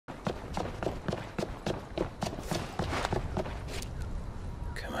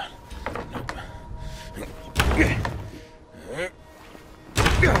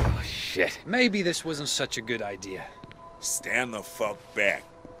maybe this wasn't such a good idea. Stand the fuck back.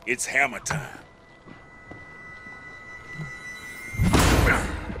 It's hammer time.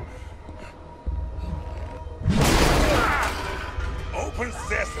 Open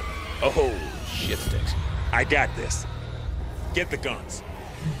sesame. Oh, shit sticks. I got this. Get the guns.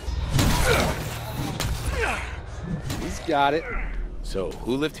 He's got it. So,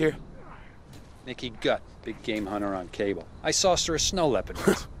 who lived here? Nikki Gutте, big game hunter on cable. I sauced her a snow leopard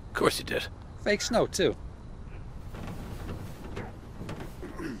once. Of course you did. Fake snow, too.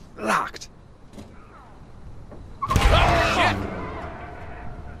 Locked. Oh, shit!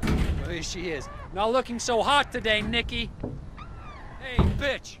 Well, there she is. Not looking so hot today, Nikki. Hey,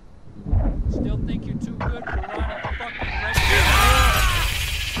 bitch. Still think you're too good for running fucking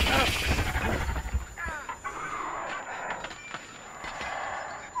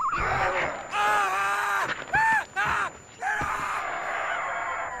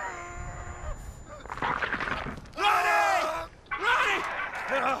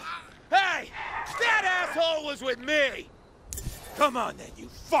Hey! That asshole was with me! Come on then, you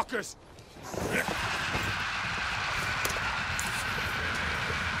fuckers!